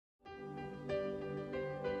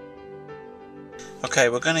Okay,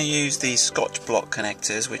 we're going to use these Scotch block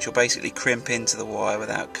connectors, which will basically crimp into the wire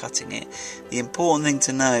without cutting it. The important thing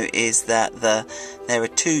to know is that there are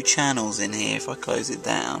two channels in here. If I close it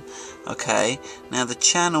down, okay, now the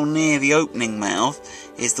channel near the opening mouth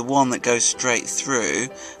is the one that goes straight through,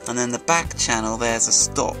 and then the back channel, there's a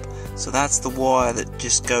stop. So that's the wire that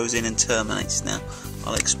just goes in and terminates. Now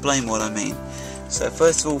I'll explain what I mean. So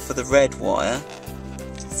first of all, for the red wire,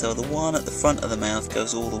 so the one at the front of the mouth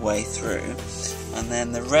goes all the way through, and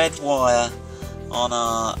then the red wire on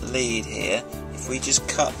our lead here, if we just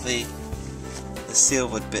cut the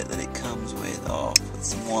silvered bit that it comes with off with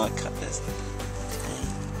some wire cutters,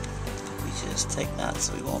 okay, we just take that.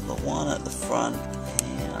 So we want the one at the front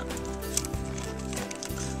here,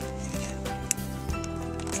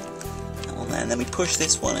 and then we push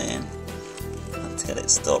this one in until it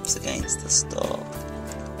stops against the stop.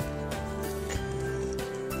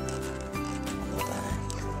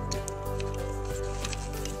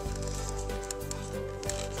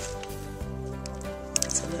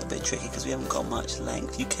 It's a little bit tricky because we haven't got much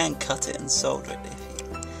length. You can cut it and solder it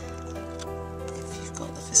if you've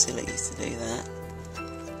got the facilities to do that.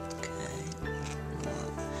 Okay.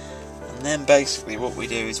 And then basically what we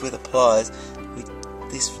do is with the pliers,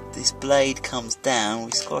 this blade comes down,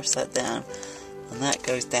 we squash that down, and that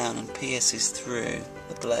goes down and pierces through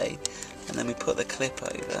the blade, and then we put the clip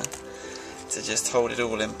over to just hold it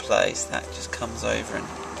all in place. That just comes over and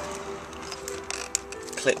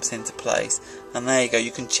clips into place, and there you go.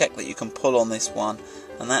 You can check that you can pull on this one,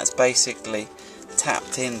 and that's basically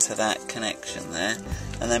tapped into that connection there.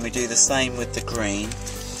 And then we do the same with the green.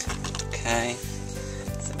 Okay,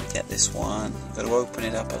 so we get this one, you've got to open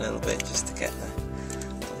it up a little bit just to get the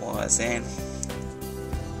wires in.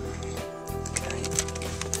 Okay,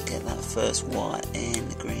 get that first wire in,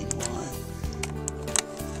 the green wire.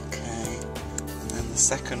 Okay, and then the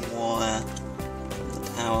second wire from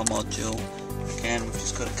the power module. Again, we've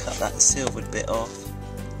just got to cut that silvered bit off.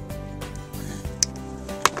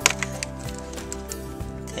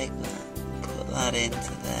 Take that, put that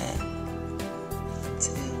into there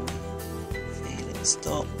until we feel it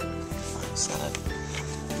stop, like so.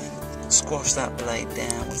 Squash that blade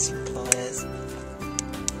down with some pliers.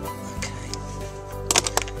 Okay.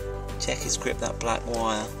 Check it's gripped that black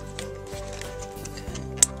wire. Okay.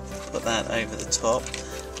 Put that over the top.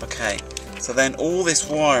 Okay. So then all this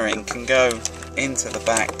wiring can go into the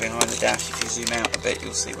back behind the dash. If you zoom out a bit,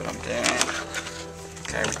 you'll see what I'm doing.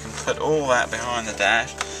 Okay, we can put all that behind the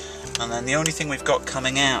dash, and then the only thing we've got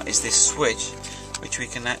coming out is this switch, which we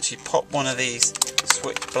can actually pop one of these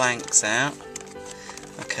switch blanks out.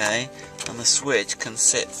 Okay, and the switch can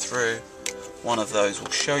sit through one of those.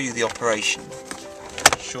 We'll show you the operation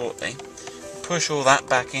shortly. Push all that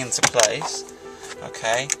back into place.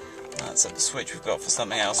 Okay, that's the switch we've got for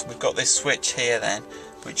something else. We've got this switch here then,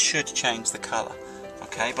 which should change the colour.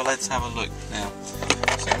 Okay, but let's have a look now.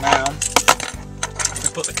 So now, if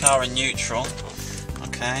we put the car in neutral,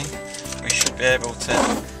 okay, we should be able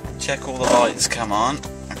to check all the lights come on,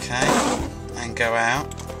 okay, and go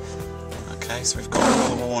out. Okay, so we've got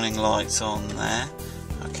all the warning lights on there.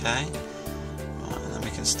 Okay, right, and then we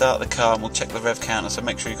can start the car and we'll check the rev counter, so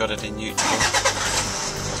make sure you got it in neutral.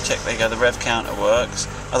 So check, there you go, the rev counter works.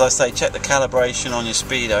 As I say, check the calibration on your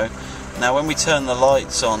speedo. Now when we turn the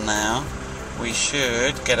lights on now, we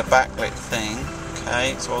should get a backlit thing.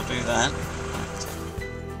 Okay, so I'll do that.